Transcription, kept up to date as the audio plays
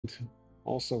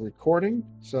Also recording,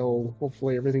 so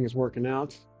hopefully everything is working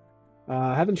out.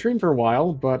 I haven't streamed for a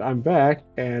while, but I'm back,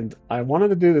 and I wanted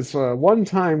to do this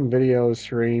one-time video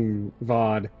stream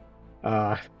VOD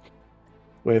uh,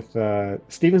 with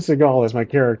Steven Seagal as my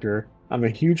character. I'm a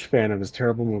huge fan of his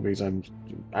terrible movies.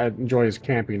 I enjoy his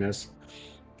campiness,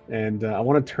 and I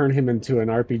want to turn him into an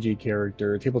RPG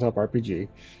character, a tabletop RPG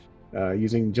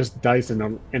using just dice and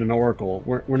an oracle.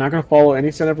 We're not going to follow any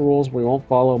set of rules. We won't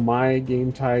follow my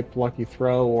game type, lucky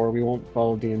throw, or we won't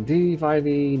follow D&D,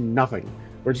 5e, nothing.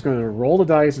 We're just going to roll the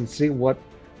dice and see what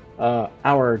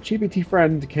our GPT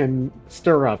friend can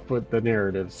stir up with the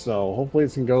narrative. So hopefully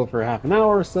this can go for half an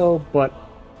hour or so, but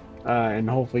and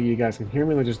hopefully you guys can hear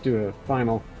me. Let's just do a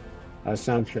final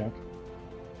sound check.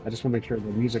 I just want to make sure the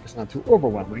music is not too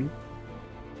overwhelming.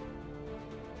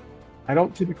 I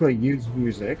don't typically use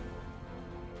music,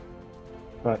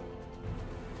 but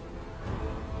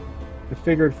I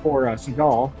figured for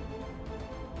Seagal,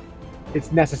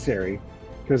 it's necessary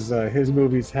because his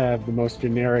movies have the most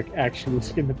generic action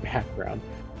music in the background.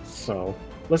 So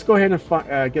let's go ahead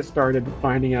and get started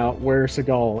finding out where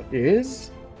Seagal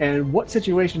is and what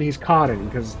situation he's caught in.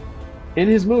 Because in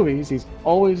his movies, he's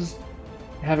always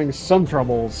having some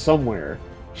trouble somewhere,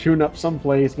 shooting up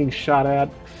someplace, getting shot at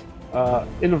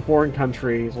in a foreign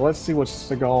country. So let's see what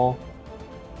Seagal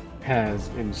has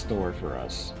in store for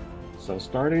us. So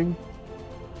starting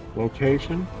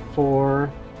location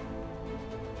for,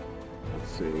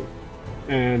 let's see,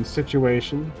 and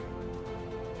situation.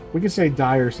 We can say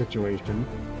dire situation.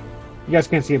 You guys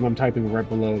can't see it, but I'm typing right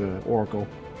below the oracle.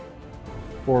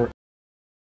 Or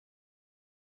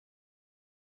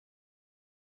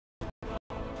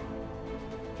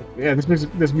yeah,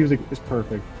 this music is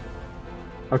perfect.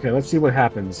 Okay, let's see what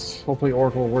happens. Hopefully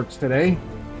Oracle works today.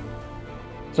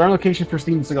 So our location for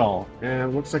Steven Seagal.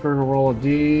 And looks like we're gonna roll a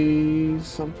D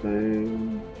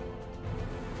something.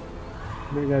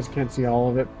 You guys can't see all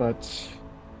of it, but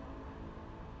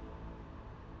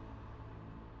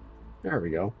there we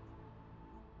go.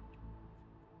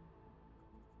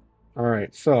 All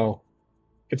right, so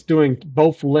it's doing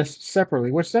both lists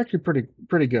separately, which is actually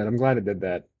pretty good. I'm glad it did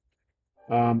that.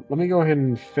 Let me go ahead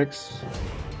and fix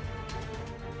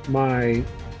my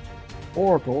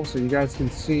Oracle so you guys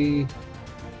can see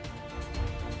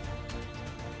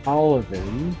all of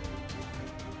them.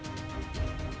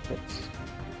 It's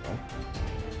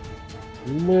a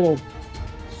little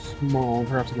small.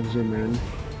 Perhaps I can zoom in.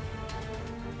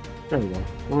 There we go.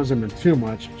 I don't zoom in too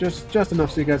much. Just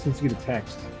enough so you guys can see the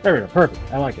text. There we go. Perfect.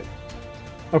 I like it.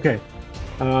 Okay.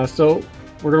 So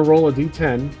we're gonna roll a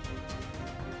d10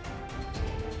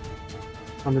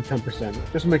 on the 10%.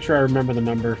 Just to make sure I remember the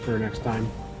number for next time.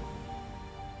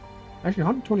 Actually,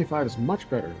 125 is much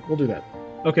better. We'll do that.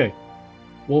 Okay.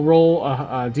 We'll roll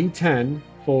a d10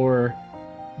 for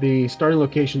the starting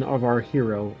location of our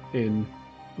hero in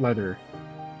leather.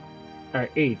 All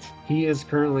right, 8. He is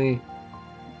currently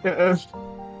is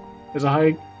a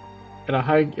high at a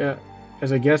high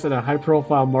as a guest at a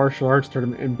high-profile martial arts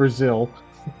tournament in Brazil.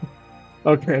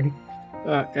 Okay,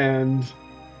 and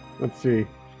let's see.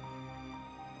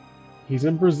 He's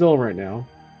in Brazil right now.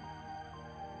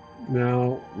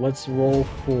 Now let's roll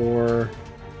for.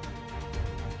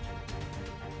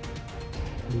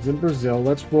 He's in Brazil.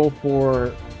 Let's roll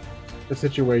for the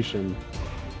situation.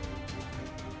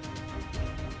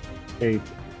 8.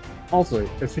 Also,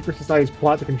 a secret society's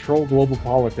plot to control global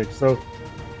politics. So,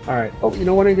 all right. Oh, you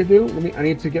know what I need to do? I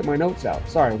need to get my notes out.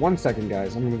 Sorry, 1 second,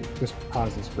 guys. I'm gonna just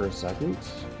pause this for a second,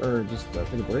 or just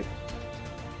take a break.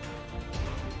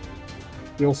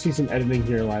 You'll see some editing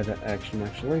here, live action,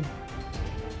 actually.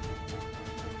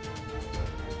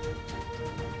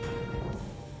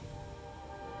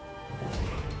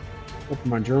 Open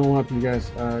my journal up. You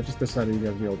guys just decided you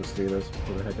guys will be able to see this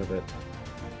for the heck of it.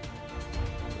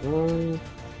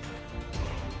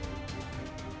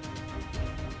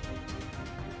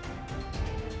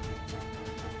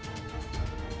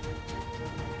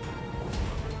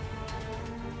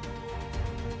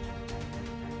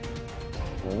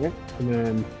 Alright, and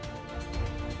then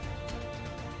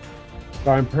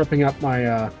so I'm prepping up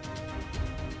my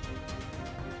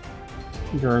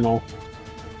journal.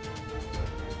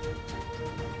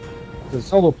 The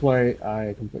solo play,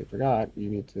 I completely forgot. You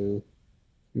need to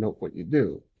note what you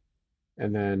do,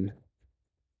 and then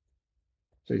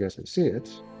so you guys can see it.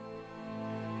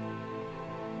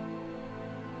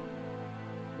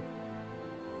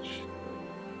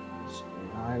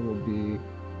 I will be.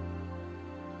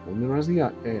 We'll minimize the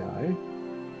AI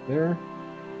there,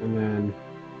 and then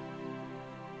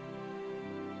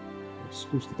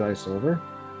scooch the dice over.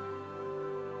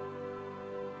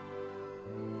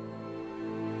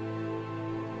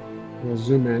 We'll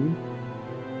zoom in.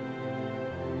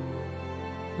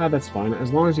 Ah, that's fine.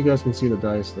 As long as you guys can see the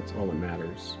dice, that's all that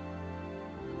matters.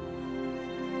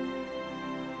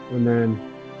 And then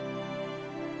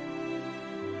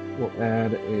we'll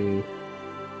add a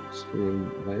screen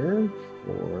layer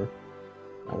for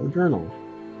our journal.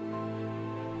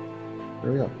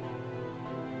 There we go.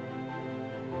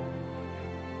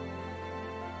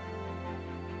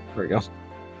 There we go.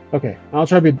 Okay, I'll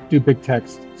try to do big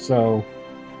text, so...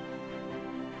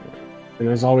 And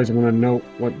as always, I'm going to note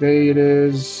what day it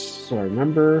is, so I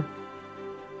remember.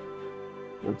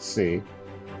 Let's see.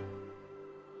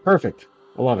 Perfect.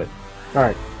 I love it. All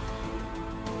right.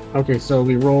 Okay, so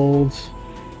we rolled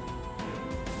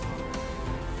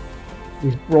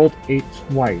 8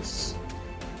 twice.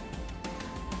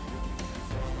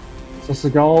 So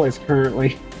Seagal is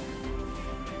currently...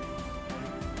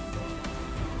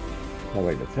 Oh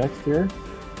wait, the text here.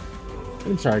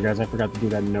 I'm sorry guys, I forgot to do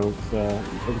that note. I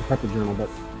can prep the journal, but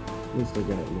we still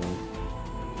get it now.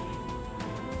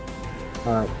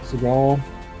 Alright, Seagal.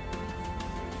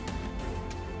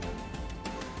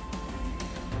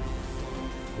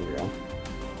 There we go.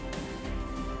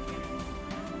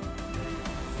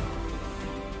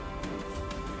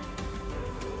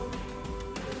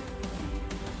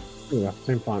 Yeah,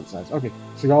 same font size. Okay,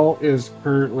 Seagal is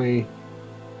currently...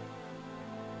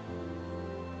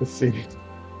 Let's see.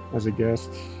 As a guest.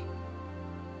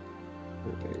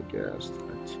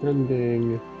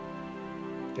 Attending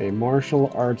a martial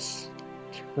arts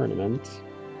tournament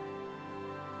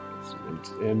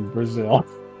in Brazil.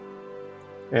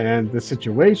 And the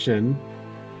situation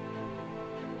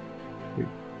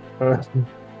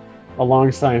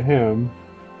alongside him,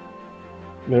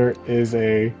 there is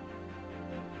a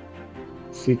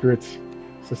secret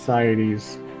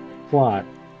society's plot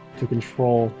to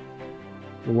control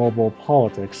global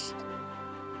politics.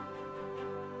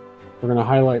 We're going to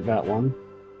highlight that one.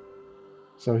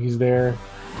 So he's there.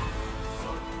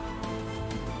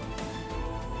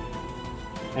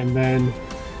 And then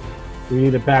we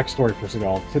need a backstory for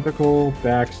Seagal. Typical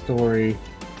backstory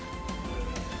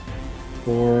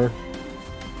for...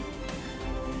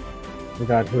 I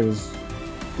got his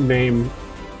name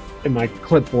in my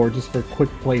clipboard just for quick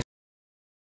place.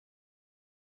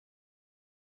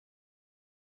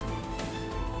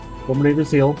 Former Navy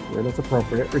SEAL, yeah, that's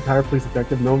appropriate. Retired police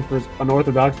detective known for his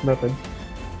unorthodox methods.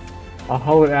 A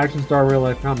Hollywood action star, real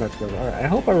life combat skills. Alright, I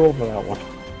hope I rolled for that one.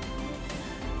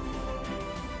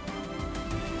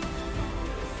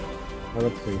 Well,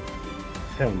 let's see.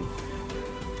 10.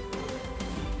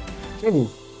 Ooh.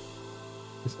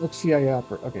 This ex-CIA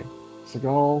operative. Okay.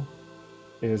 Seagal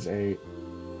is a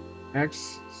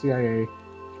ex-CIA,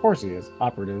 of course he is,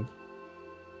 operative.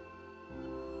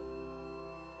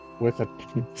 With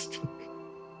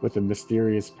a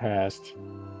mysterious past.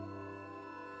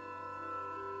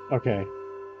 Okay.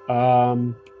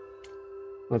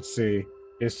 Let's see.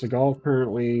 Is Seagal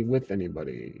currently with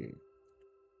anybody?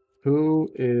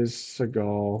 Who is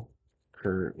Seagal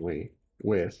currently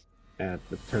with at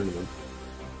the tournament?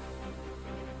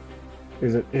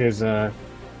 Is it his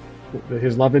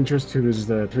love interest who is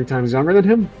 3 times younger than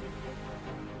him?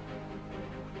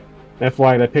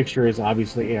 FYI, that picture is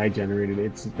obviously AI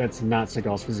generated. That's not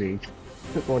Seagal's physique.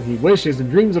 What he wishes and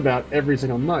dreams about every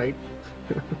single night.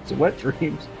 It's wet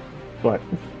dreams. But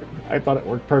I thought it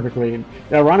worked perfectly. And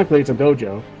ironically, it's a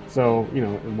dojo. So, you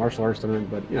know, a martial arts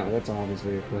tournament. But, you know, that's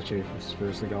obviously a cliche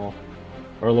for Seagal.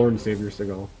 Our Lord and Savior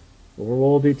Seagal. We'll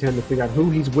roll D10 to figure out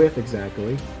who he's with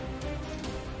exactly.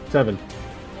 7.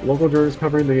 Local journalists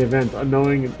covering the event.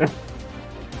 Unknowing.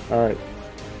 Alright.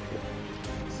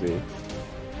 Let's see.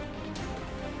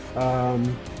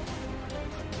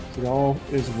 Seagal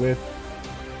is with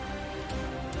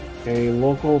a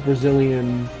local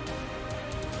Brazilian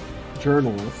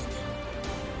journalist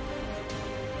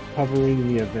covering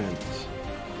the event.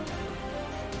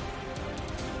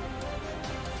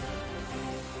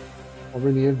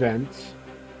 Covering the event.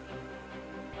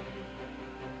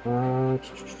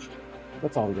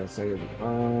 That's all we gotta say.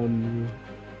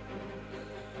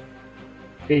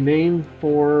 A name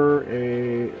for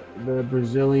the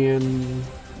Brazilian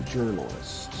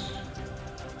journalist.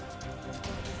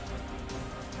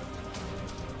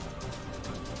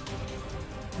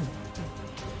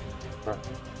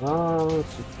 Let's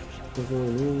see.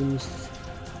 Names.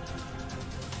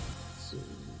 Let's see.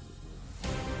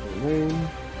 Name.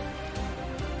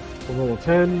 A roll of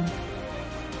 10.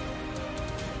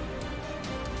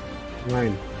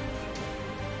 9.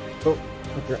 Oh,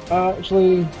 okay.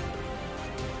 Actually,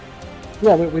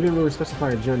 yeah, we didn't really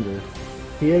specify a gender.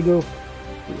 Diego.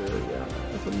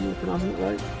 If I'm pronouncing it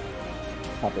right.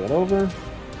 Copy that over.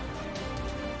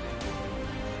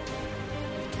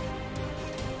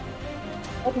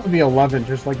 That would be 11,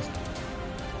 just like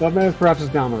that man perhaps is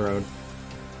down the road.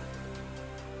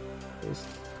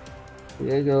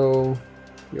 Diego,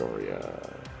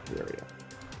 Fioria.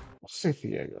 I'll say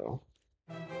Diego.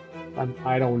 I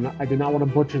did not want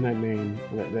to butcher that name.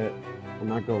 That will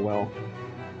not go well.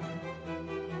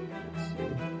 Let's see.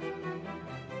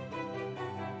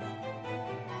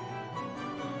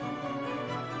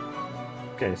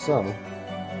 Okay, so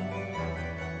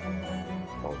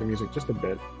the music just a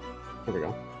bit. Here we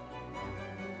go.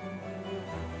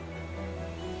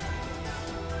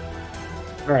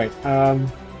 All right.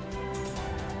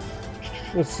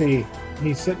 Let's see.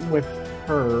 He's sitting with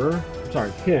her.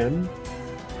 Sorry, him.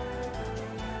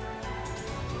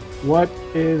 What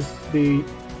is the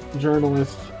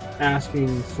journalist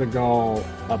asking Seagal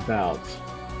about?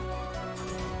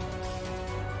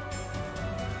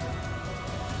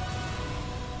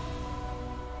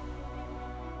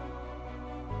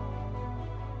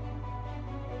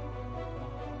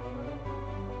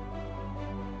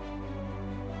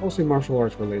 Mostly martial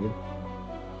arts related.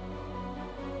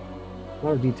 A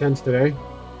lot of D10s today.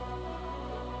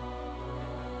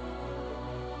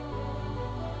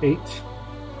 8.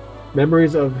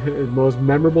 Memories of his most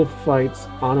memorable fights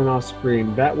on and off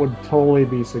screen. That would totally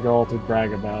be Seagal to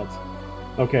brag about.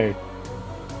 Okay.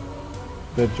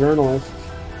 The journalist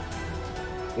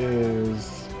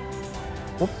is...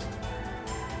 Whoops.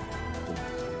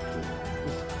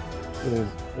 Is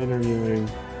interviewing,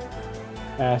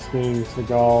 asking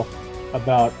Seagal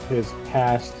about his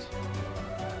past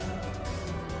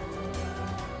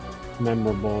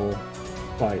memorable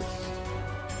fights.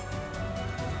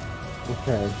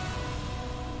 Okay.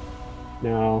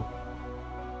 Now,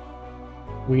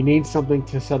 we need something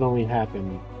to suddenly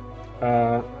happen.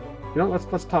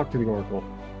 Let's talk to the Oracle.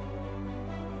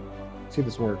 See if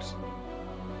this works.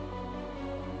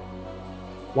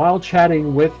 While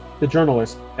chatting with the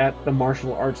journalist at the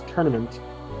martial arts tournament,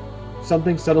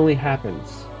 something suddenly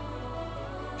happens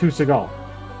to Seagal.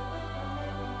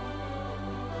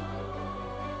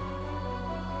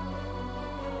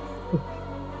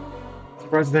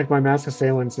 Surprised to take my mask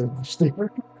assailants and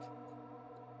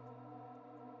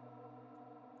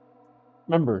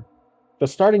remember, the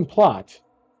starting plot,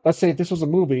 let's say if this was a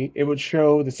movie, it would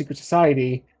show the secret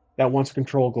society that wants to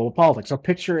control global politics. So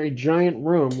picture a giant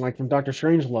room like from Doctor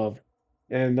Strangelove,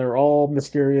 and they're all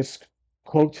mysterious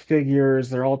cloaked figures.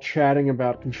 They're all chatting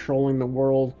about controlling the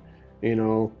world,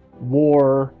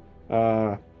 war,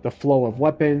 the flow of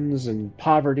weapons, and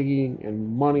poverty,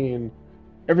 and money, and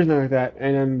everything like that.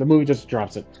 And then the movie just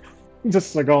drops it.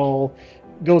 Just like all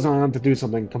goes on to do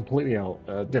something completely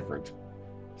different.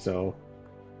 So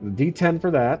the D10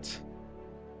 for that,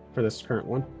 for this current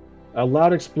one. A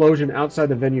loud explosion outside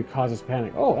the venue causes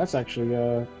panic. Oh, that's actually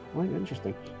quite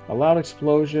interesting. A loud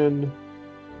explosion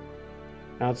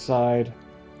outside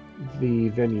the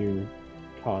venue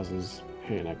causes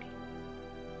panic.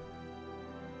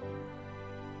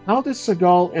 How does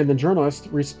Seagal and the journalist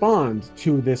respond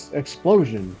to this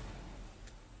explosion?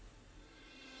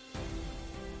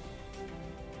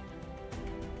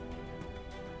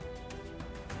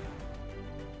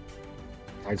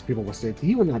 People will say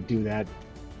he would not do that.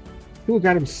 He would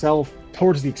got himself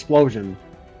towards the explosion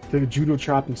to judo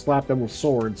chop and slap them with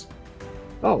swords.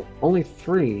 Oh, only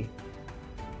 3.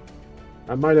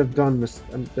 I might have done this.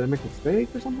 Did I make a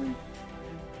mistake or something?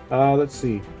 Let's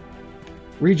see.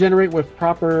 Regenerate with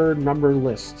proper number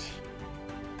list.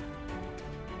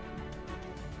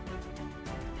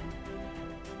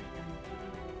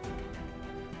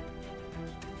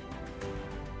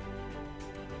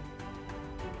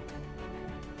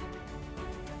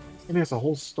 I mean, it's a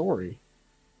whole story.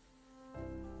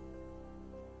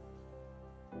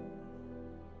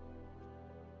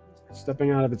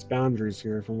 Stepping out of its boundaries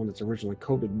here from what it's originally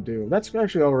coded to do. That's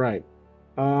actually all right.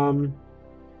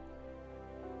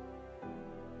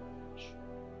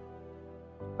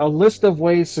 A list of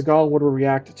ways Seagal would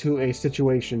react to a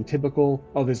situation typical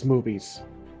of his movies.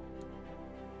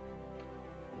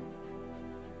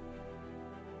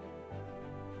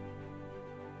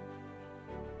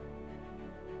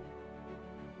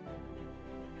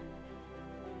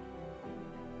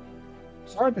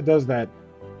 Sorry if it does that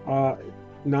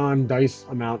non-dice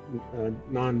number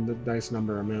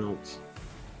amount.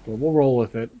 But we'll roll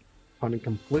with it. Pun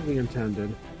completely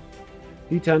intended.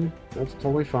 D10, that's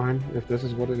totally fine if this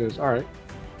is what it is. Alright.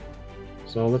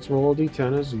 So let's roll a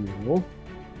D10 as usual.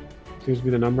 Seems to be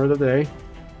the number of the day.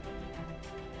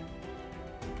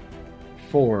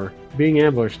 4. Being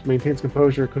ambushed. Maintains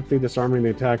composure, quickly disarming the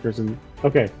attackers. And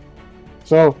okay.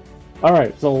 So,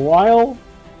 alright. So while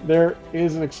there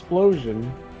is an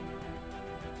explosion,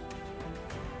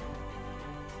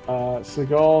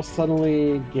 Seagal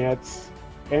suddenly gets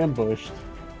ambushed.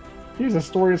 Here's the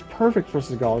story is perfect for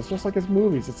Seagal. It's just like his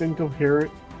movies. It's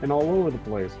incoherent and all over the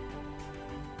place.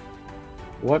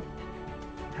 What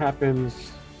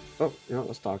happens? Oh,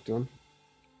 let's talk to him.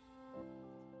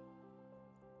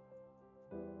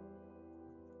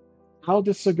 How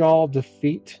does Seagal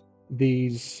defeat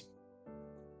these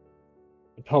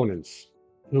opponents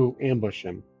who ambush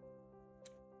him?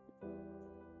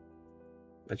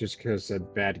 I just could have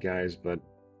said bad guys, but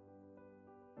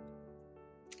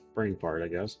brain fart, I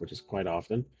guess, which is quite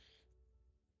often.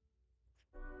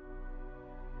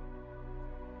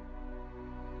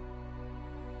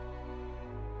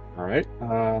 All right.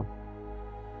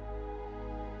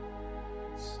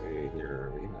 Let's see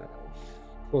here. We have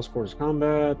close quarters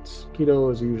combat,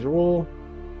 keto as usual.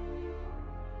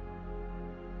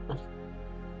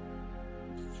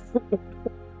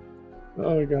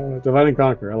 Oh my god, Divide and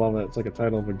Conquer. I love it. It's like a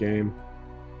title of a game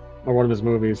or one of his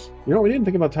movies. You know, we didn't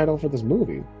think about title for this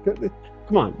movie.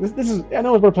 Come on, this is. I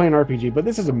know we're playing RPG, but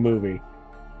this is a movie.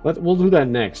 We'll do that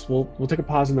next. We'll take a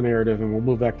pause in the narrative and we'll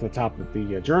move back to the top of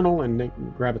the journal and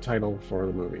grab a title for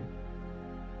the movie.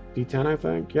 D10, I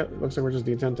think. Yep, it looks like we're just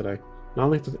D10 today. Not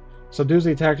only subdues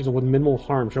the attackers with minimal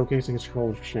harm, showcasing his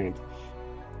control of restraint.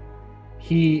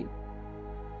 He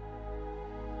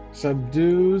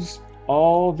subdues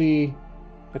all the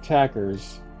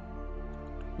attackers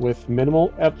with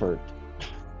minimal effort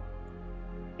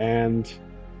and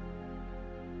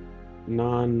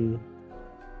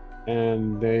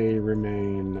they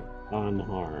remain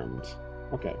unharmed.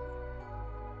 Okay.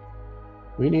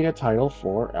 We need a title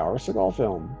for our Seagal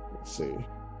film. Let's see.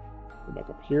 Go back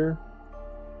up here.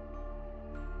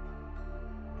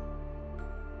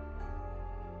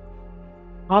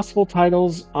 Possible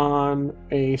titles on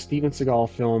a Steven Seagal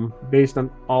film based on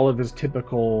all of his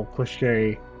typical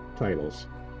cliche titles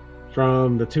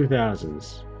from the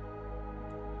 2000s.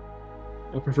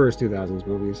 I prefer his 2000s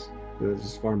movies. This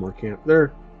is far more camp.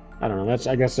 I don't know.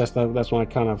 I guess that's when I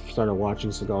kind of started watching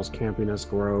Seagal's campiness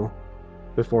grow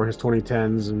before his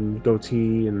 2010s and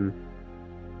goatee and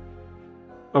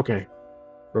okay,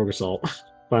 Rogue Assault,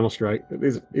 Final Strike.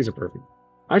 These are perfect.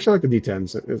 I actually like the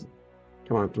D10s.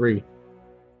 Come on, 3.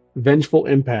 Vengeful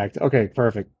Impact. Okay,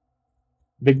 perfect.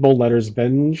 Big bold letters.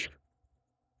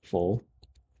 Vengeful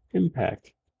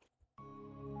Impact.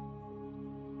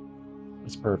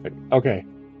 That's perfect. Okay.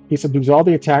 He subdues all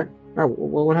the attack. All right,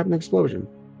 well, what happened to the explosion?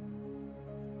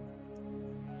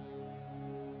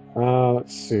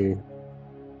 Let's see.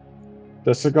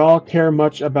 Does Seagal care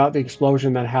much about the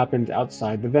explosion that happened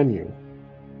outside the venue?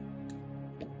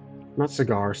 Not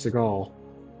Cigar, Seagal.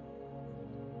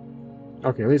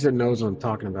 Okay, at least it knows what I'm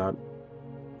talking about.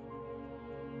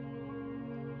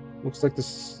 Looks like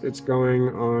it's going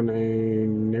on a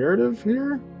narrative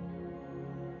here.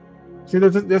 See,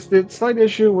 there's the slight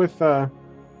issue with well,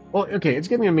 okay, it's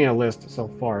giving me a list so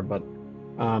far, but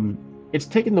it's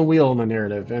taking the wheel in the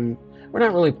narrative, and we're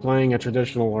not really playing a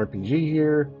traditional RPG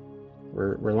here.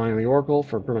 We're relying on the Oracle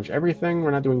for pretty much everything.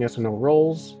 We're not doing yes or no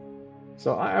rolls,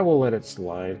 so I will let it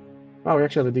slide. Oh, we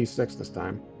actually have a D6 this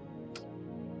time.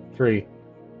 3.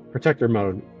 Protector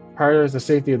mode. Prioritize the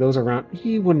safety of those around.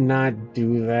 He would not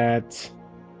do that.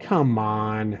 Come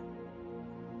on.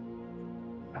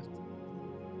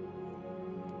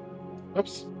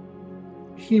 Oops.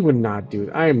 He would not do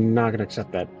it. I am not going to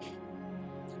accept that.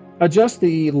 Adjust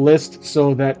the list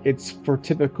so that it's for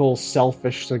typical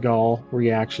selfish Seagal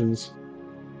reactions.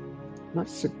 Not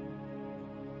Seagal.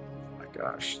 Oh my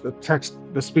gosh.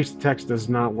 The speech to text does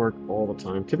not work all the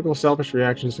time. Typical selfish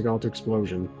reactions Seagal to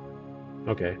explosion.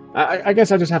 Okay. I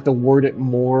guess I just have to word it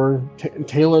more,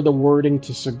 tailor the wording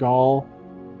to Seagal.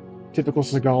 Typical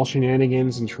Seagal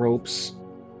shenanigans and tropes.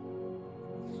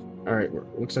 Alright,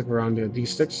 looks like we're on the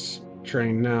D6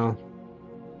 train now.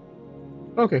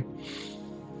 Okay.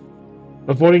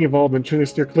 Avoiding involvement, truly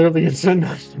steer clearly and send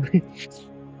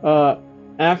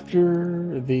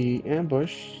after the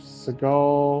ambush,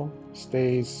 Seagal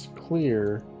stays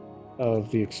clear of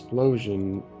the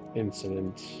explosion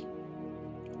incident.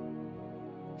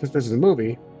 Since this is a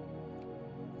movie,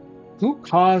 who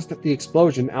caused the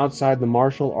explosion outside the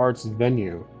martial arts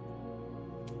venue?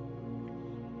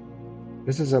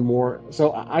 This is a more...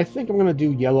 So I think I'm going to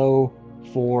do yellow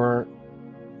for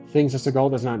things that Seagal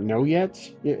does not know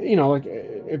yet. You know, like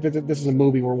if this is a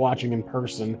movie we're watching in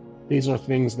person, these are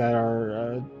things that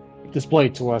are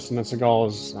displayed to us, and then Seagal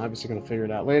is obviously going to figure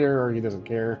it out later, or he doesn't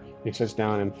care. He sits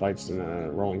down and fights in a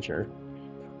rolling chair.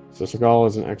 So Seagal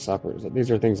is an ex-operator.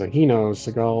 These are things that he knows.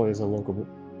 Seagal is a local...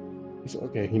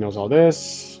 Okay, he knows all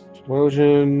this.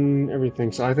 Explosion,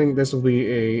 everything. So I think this will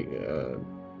be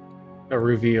a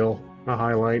reveal A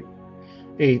highlight.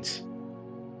 8.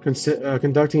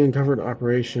 Conducting a covered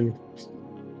operation.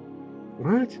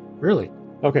 What? Really?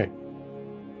 Okay.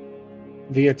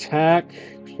 The attack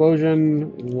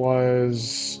explosion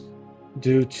was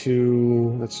due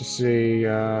to, let's just say,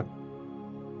 a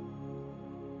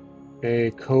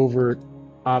covert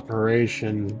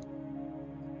operation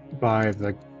by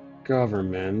the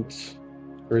government,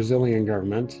 Brazilian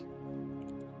government.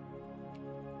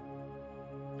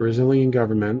 Brazilian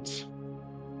government.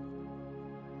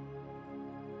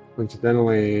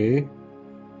 Coincidentally,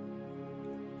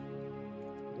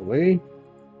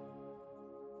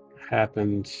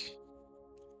 happened.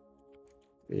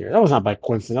 Yeah, that was not by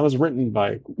coincidence. That was written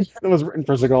by. That was written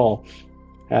for Seagal.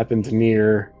 Happened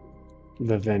near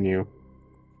the venue.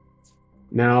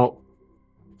 Now,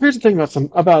 here's the thing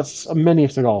about many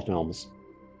of Seagal films.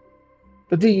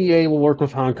 The DEA will work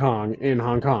with Hong Kong in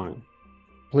Hong Kong,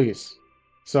 please.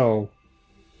 So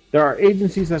there are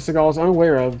agencies that Seagal is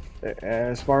unaware of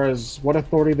as far as what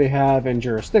authority they have and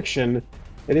jurisdiction.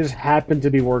 It has happened to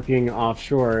be working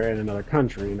offshore in another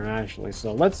country internationally.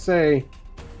 So let's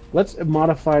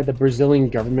modify the Brazilian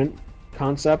government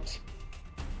concept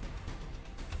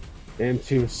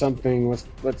into something.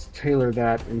 Let's tailor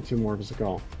that into more of a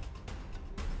Seagal.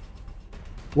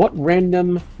 What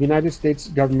random United States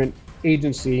government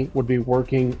agency would be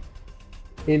working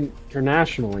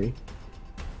internationally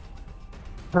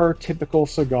per typical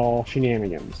Seagal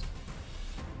shenanigans?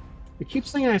 It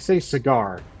keeps saying I say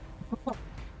cigar.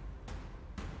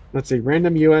 Let's see,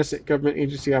 random U.S. government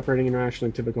agency operating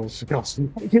internationally, typical Seagal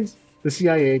shenanigans. The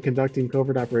CIA conducting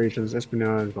covert operations,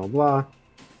 espionage, blah blah.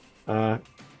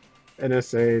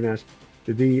 NSA,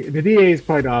 the DA is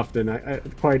quite often,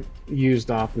 quite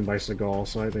used often by Seagal.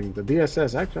 So I think the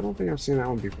DSS. Actually, I don't think I've seen that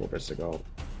one before by Seagal.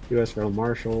 U.S. Federal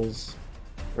Marshals,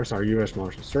 or sorry, U.S.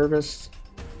 Marshal Service.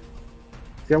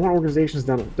 See, I want organizations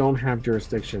that don't have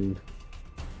jurisdiction,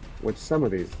 which some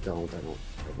of these don't. I don't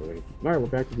really. All right, we're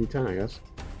back to D10, I guess.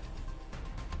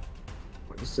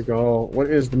 What is Seagal? What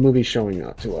is the movie showing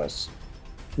up to us?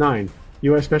 9.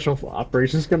 U.S. Special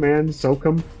Operations Command,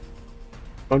 SOCOM,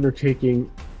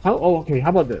 undertaking. Okay. How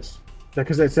about this?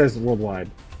 Because it says worldwide.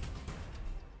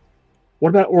 What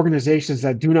about organizations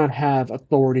that do not have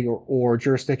authority or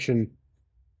jurisdiction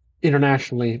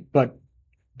internationally, but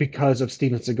because of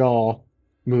Steven Seagal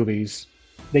movies,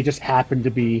 they just happen to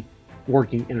be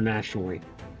working internationally?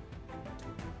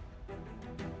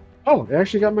 Oh, they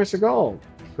actually got my Seagal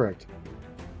correct.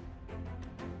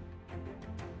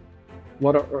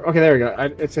 What? Okay, there we go.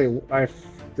 I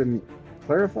didn't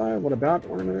clarify. What about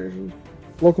organizations?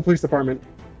 Local police department.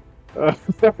 Uh,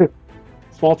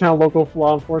 Small town local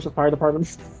law enforcement fire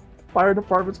departments. Fire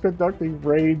departments conducting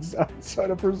raids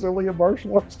outside a Brazilian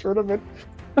martial arts tournament.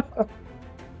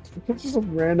 It's just a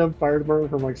random fire department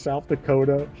from like South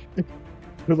Dakota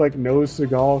who like knows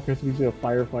Seagal because he's a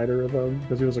firefighter with him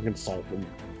because he was a consultant.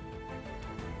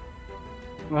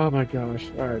 Oh my gosh.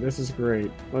 Alright, this is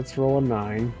great. Let's roll a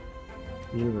 9.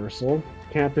 Universal.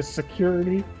 Campus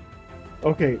security.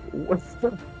 Okay, what's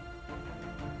the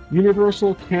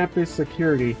Universal Campus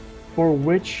Security for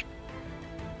which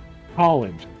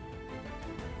college?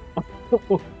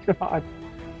 Oh god.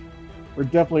 We're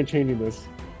definitely changing this.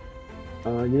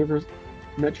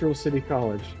 Metro City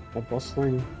College, a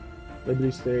bustling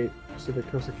Liberty State Pacific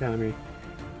Coast Academy.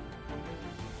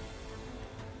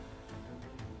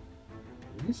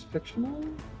 Is this fictional?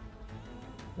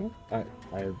 I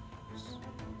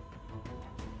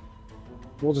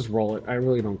we'll just roll it. I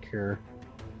really don't care.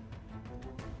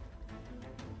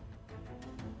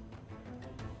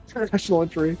 International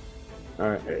entry. All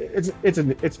right,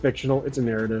 it's fictional. It's a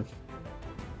narrative,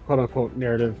 quote unquote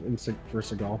narrative for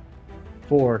Seagal.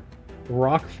 4.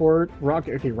 Rockford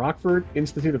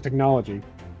Institute of Technology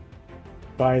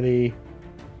by the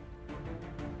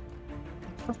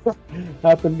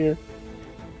happened here.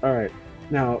 All right,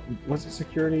 now was it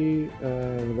security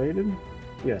related?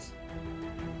 Yes,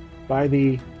 by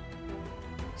the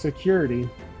security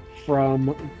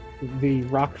from the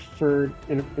Rockford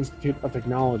Institute of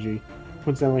Technology,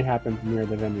 coincidentally happened near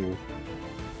the venue.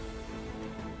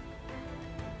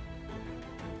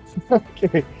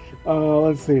 Okay,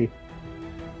 let's see.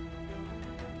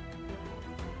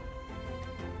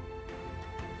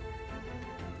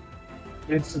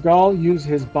 Did Seagal use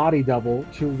his body double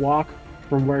to walk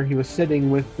from where he was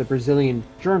sitting with the Brazilian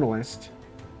journalist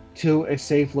to a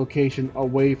safe location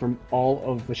away from all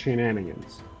of the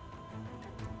shenanigans?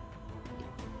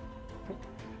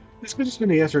 This could just be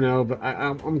a yes or no, but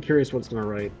I'm curious what's going to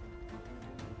write.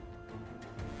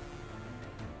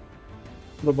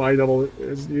 The body double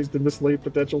is used to mislead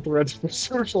potential threats for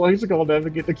social Seagal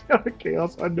navigate the chaotic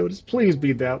chaos unnoticed. Please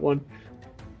be that one.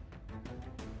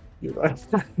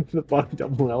 The body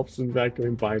double helps in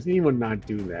vacuuming bias. He would not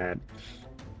do that.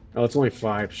 Oh, it's only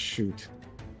 5. Shoot.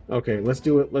 Okay, let's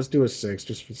do it. Let's do a 6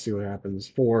 just to see what happens.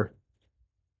 4.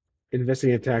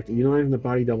 Investigate attack. Utilizing the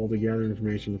body double to gather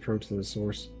information, approach to the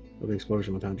source of the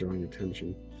explosion without drawing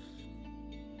attention.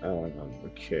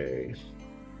 Okay.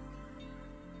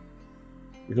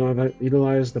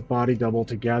 Utilize the body double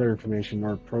to gather information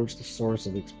or approach the source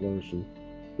of the explosion.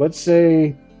 Let's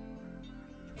say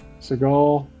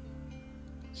Seagal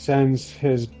sends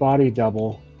his body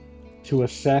double to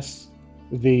assess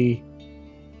the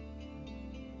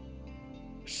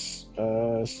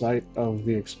site of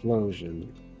the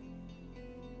explosion.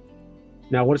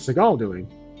 Now, what is Seagal doing?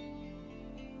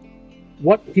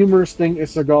 What humorous thing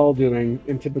is Seagal doing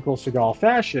in typical Seagal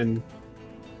fashion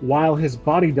while his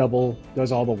body double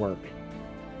does all the work?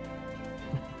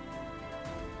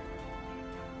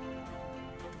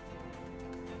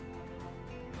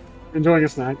 Enjoying a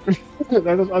snack.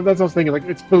 That's what I was thinking. Like,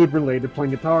 it's food related.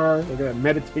 Playing guitar, like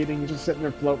meditating, just sitting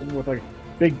there floating with like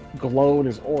big glow in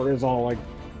his aura is all like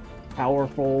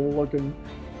powerful looking.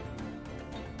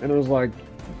 And it was like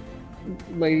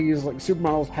ladies, like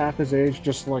supermodels half his age,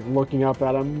 just like looking up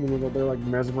at him. And they're like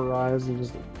mesmerized and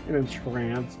just in a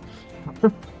trance.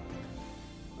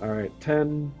 All right,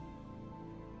 10.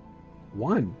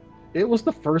 1. It was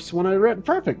the first one I read.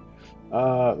 Perfect.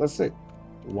 Let's see.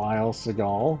 While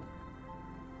Seagal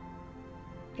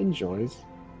enjoys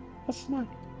a snack.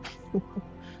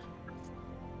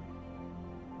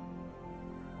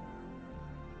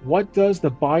 What does the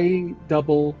body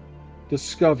double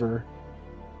discover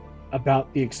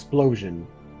about the explosion?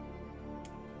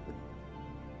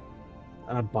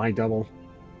 Body double.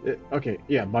 Okay,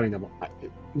 yeah, body double.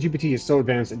 GPT is so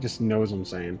advanced, it just knows what I'm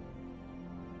saying.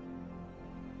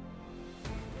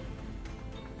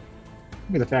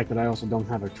 Maybe the fact that I also don't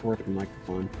have a terrific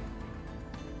microphone.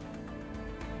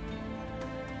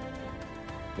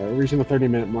 We're reaching the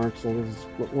 30-minute mark, so this is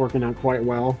working out quite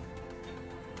well.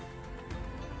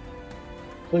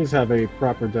 Please have a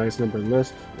proper dice number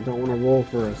list. I don't want to roll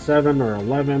for a 7 or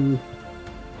 11.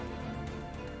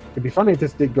 It'd be funny if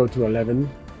this did go to 11.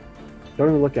 Don't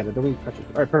even look at it. Don't even touch it.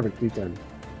 All right, perfect. D10.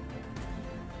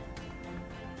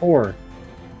 4.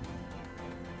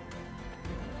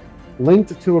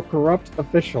 Linked to a corrupt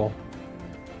official.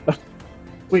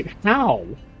 Wait, how?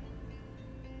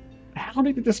 How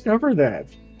did you discover that?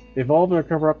 Involved in a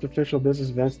corrupt official business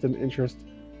vested interest.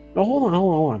 No, hold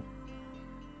on.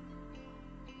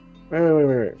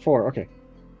 Wait. 4, okay.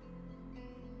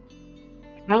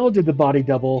 How did the body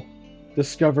double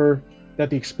discover that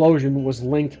the explosion was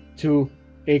linked to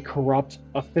a corrupt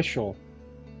official?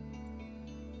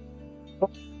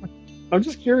 I'm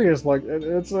just curious, like,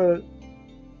 it's a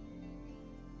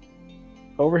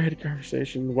overhead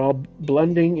conversation while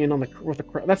blending in on with the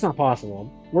crowd. That's not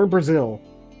possible. We're in Brazil.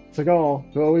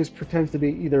 Seagal, who always pretends to be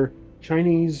either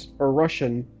Chinese or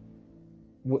Russian,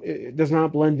 it does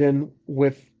not blend in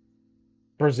with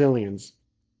Brazilians.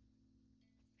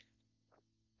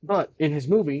 But in his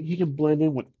movie, he can blend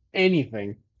in with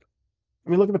anything. I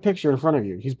mean, look at the picture in front of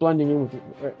you. He's blending in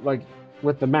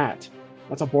with the mat.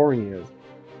 That's how boring he is.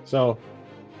 So,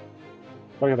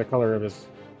 funny how the color of his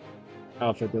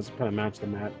outfit does kind of match the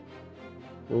mat.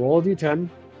 We'll roll a d10.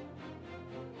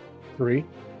 3.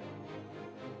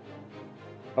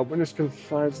 A witness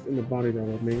confides in the body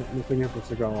double. Anything for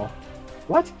Seagal.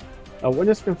 What? A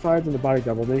witness confides in the body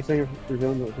double. Anything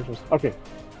revealing the officials. Okay.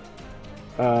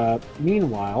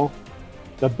 Meanwhile,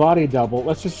 the body double.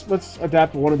 Let's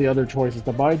adapt one of the other choices.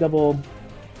 The body double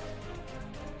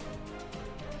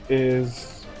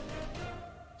is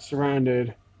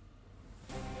surrounded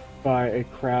by a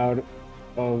crowd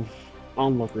of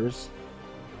onlookers.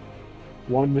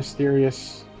 One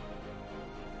mysterious.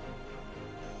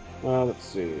 Let's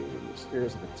see.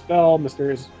 Mysterious spell.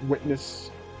 Mysterious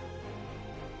witness.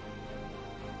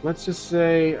 Let's just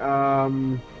say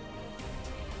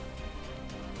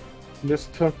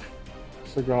mistook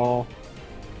Seagal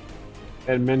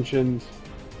and mentioned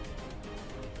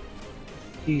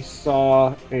he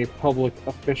saw a public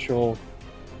official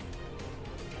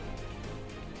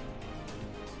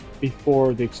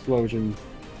before the explosion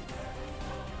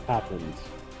happened.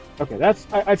 Okay,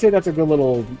 I'd say that's a good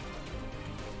little.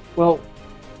 Well,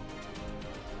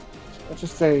 let's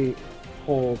just say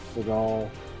hold Seagal.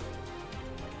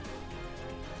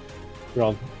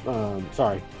 Well,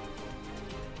 sorry.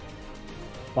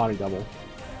 Body double.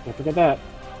 Don't forget that.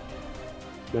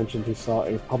 Mentioned he saw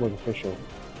a public official.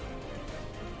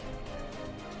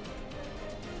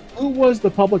 Who was the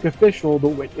public official the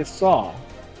witness saw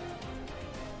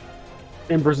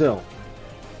in Brazil?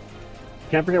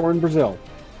 Can't forget we're in Brazil.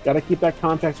 Got to keep that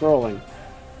context rolling.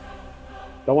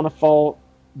 Don't want to fall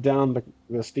down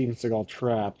the Steven Seagal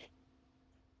trap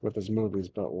with his movies,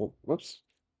 but well, whoops.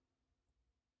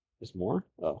 There's more?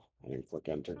 Oh, I didn't click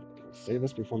enter. Let's save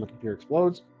this before my computer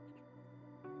explodes.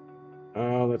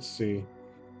 Let's see.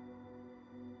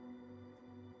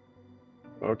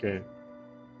 Okay.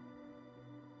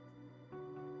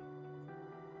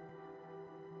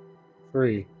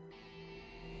 Three.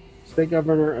 State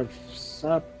governor of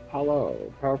Sao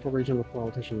Paulo. Powerful regional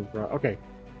politician. Okay.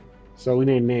 So we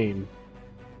need a name.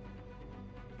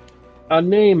 A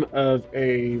name of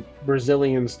a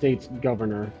Brazilian state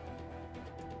governor.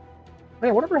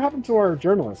 Hey, whatever happened to our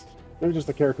journalist? Maybe just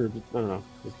the character, I don't know,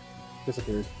 just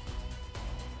disappeared.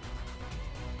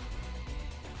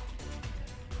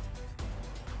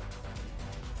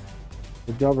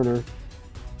 The governor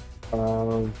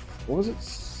of, what was it?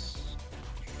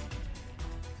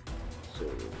 So,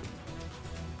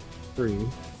 3.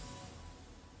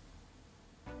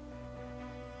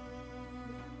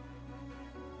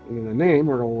 And then the name,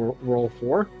 we're going to roll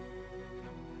 4.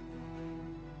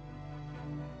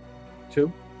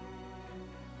 2.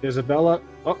 Isabella.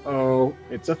 Uh-oh.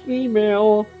 It's a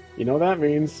female. You know what that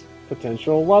means.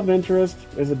 Potential love interest.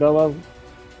 Isabella.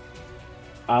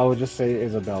 I would just say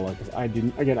Isabella, because I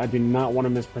do not want to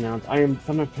mispronounce. I am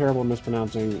sometimes terrible at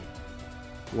mispronouncing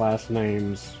last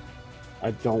names.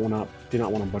 I do not want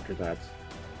to butcher that.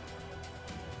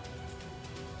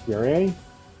 Fury?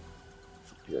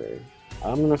 Fury.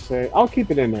 I'm going to say, I'll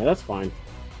keep it in there. That's fine.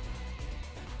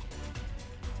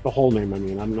 The whole name, I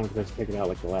mean. I'm not going to take it out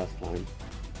like the last time.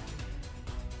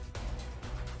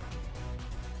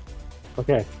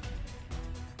 Okay.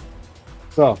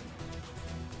 So.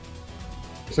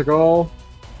 Seagal.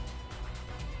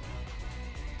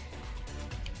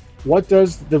 What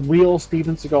does the real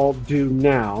Steven Seagal do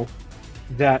now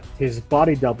that his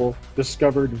body double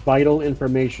discovered vital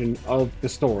information of the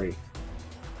story?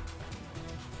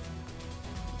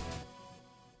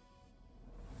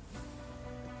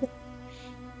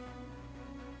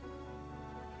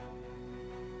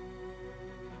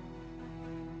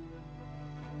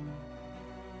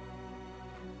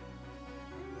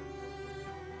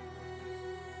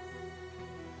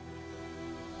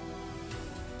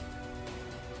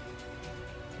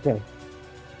 Okay.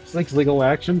 Snake's legal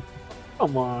action?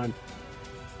 Come on.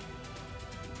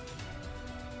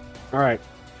 Alright.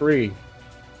 3.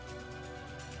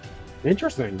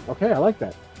 Interesting. Okay, I like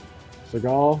that.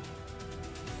 Seagal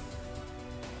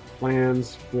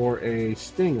plans for a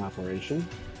sting operation.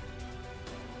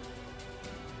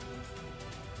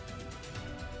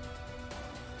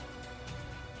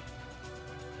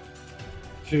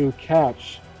 To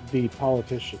catch the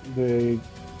politician, the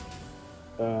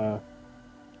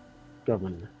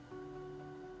governor.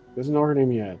 Doesn't know her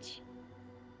name yet.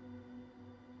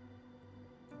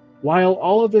 While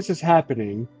all of this is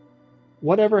happening,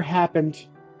 whatever happened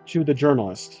to the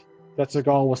journalist that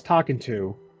Seagal was talking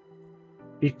to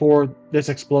before this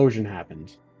explosion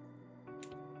happened?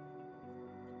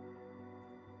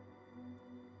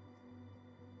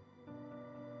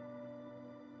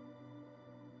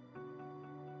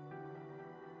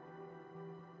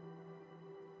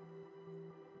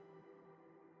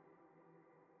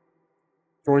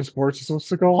 Join sports with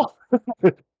Seagal?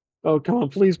 Oh, come on,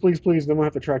 please, please, please. Then we'll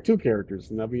have to track 2 characters,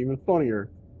 and that'll be even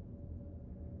funnier.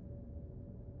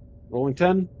 Rolling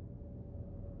 10.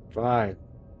 5.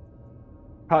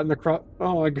 Caught in the crowd.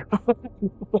 Oh my god.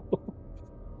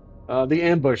 The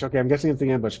ambush. Okay, I'm guessing it's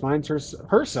the ambush. Finds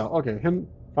herself. Okay, him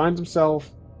finds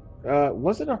himself.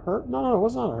 Was it a her? No, it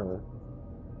was not a her.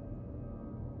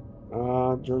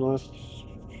 Journalist.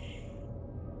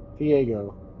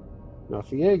 Diego. No,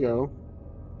 Diego.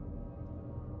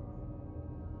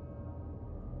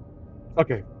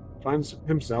 Okay, finds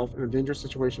himself in a dangerous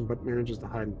situation, but manages to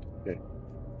hide. Okay,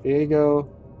 Diego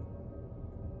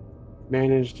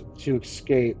managed to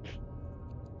escape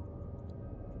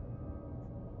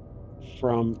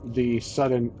from the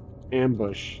sudden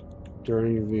ambush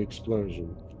during the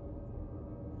explosion.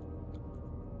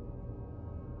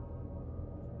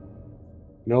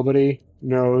 Nobody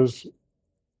knows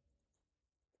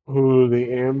who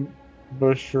the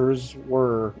ambushers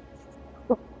were.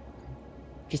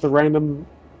 Just a random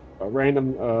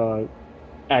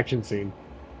action scene.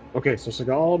 Okay, so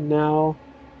Seagal now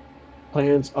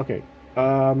plans. Okay,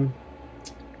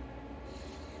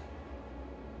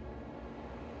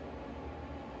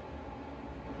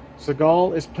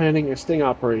 Seagal is planning a sting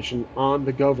operation on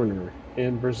the governor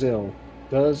in Brazil.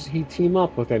 Does he team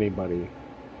up with anybody?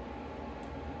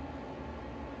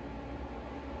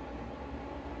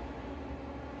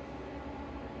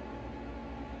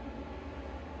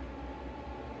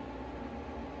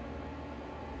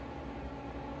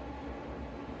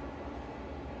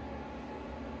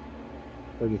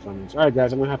 35 minutes. All right,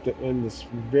 guys, I'm gonna have to end this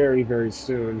very, very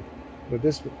soon. But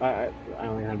this, I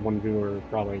only had one viewer,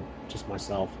 probably just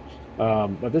myself.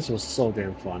 But this was so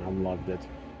damn fun. I loved it.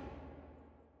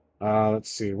 Let's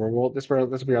see. This will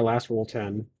be our last roll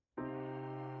 10.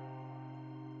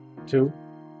 2.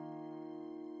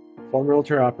 Former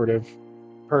military operative.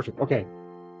 Perfect. Okay.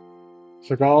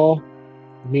 Seagal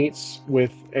meets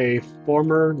with a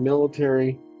former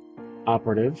military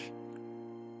operative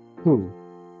who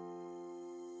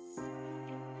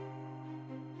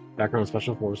background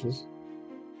special forces.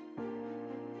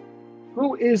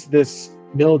 Who is this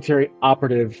military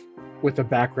operative with a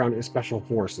background in special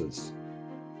forces?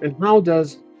 And how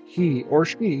does he or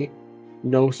she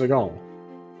know Seagal?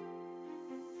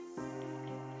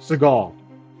 Seagal.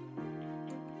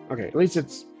 Okay, at least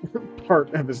it's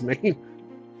part of his name.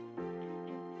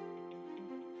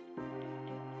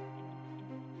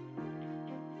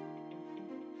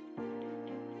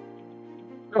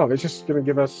 Oh, it's just gonna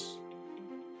give us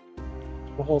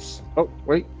the whole. Oh,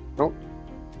 wait. Oh,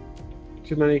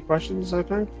 too many questions, I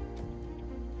think.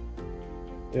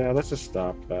 Yeah, let's just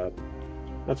stop that.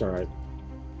 That's all right.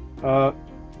 Uh,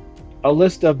 a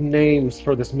list of names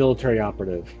for this military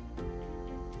operative.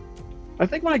 I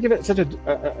think when I give it such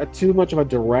a too much of a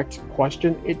direct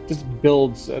question, it just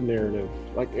builds a narrative.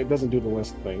 Like it doesn't do the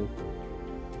list thing.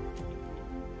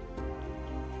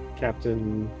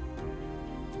 Captain.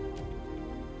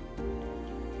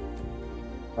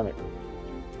 All right.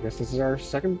 I guess this is our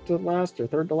second to last or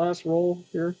third to last role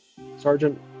here.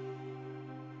 Sergeant.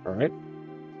 All right.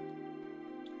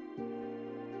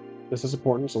 This is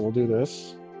important, so we'll do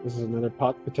this. This is another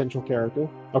potential character.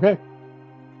 Okay.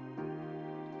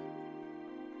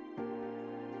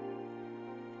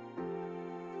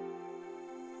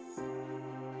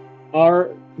 Are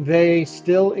they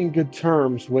still in good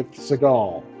terms with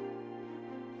Seagal?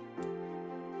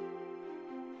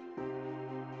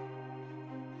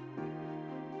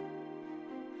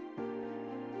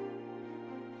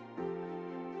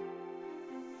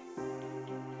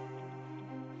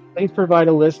 Please provide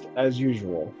a list as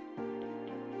usual.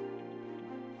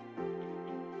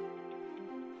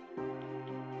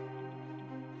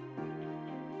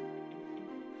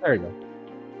 There you go.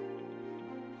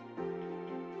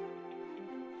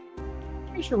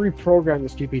 I should reprogram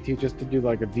this GPT just to do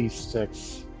like a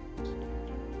D6.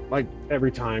 Like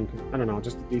every time. I don't know,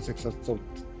 just a D6 that's so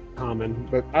common.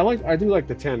 But I do like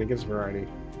the 10, it gives variety.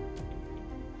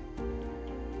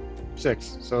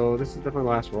 6. So this is definitely the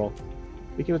last roll.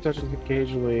 We can touch it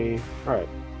occasionally. Alright.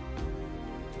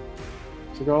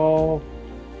 Seagal.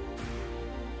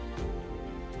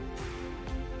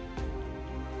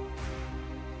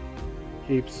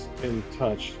 Keeps in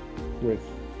touch with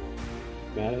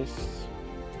Mattis.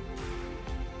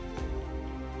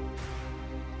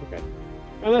 Okay.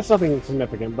 And that's nothing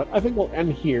significant, but I think we'll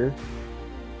end here.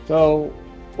 So,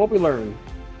 what we learned.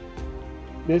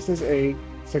 This is a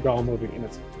Seagal movie, and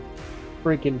it's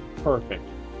freaking perfect.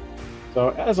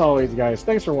 So, as always, guys,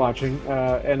 thanks for watching,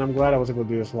 and I'm glad I was able to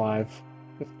do this live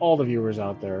with all the viewers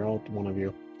out there, all one of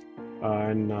you.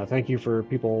 And thank you for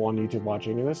people on YouTube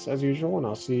watching this, as usual, and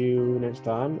I'll see you next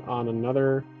time on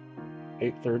another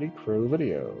 8:30 Crew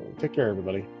video. Take care,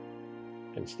 everybody,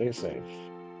 and stay safe.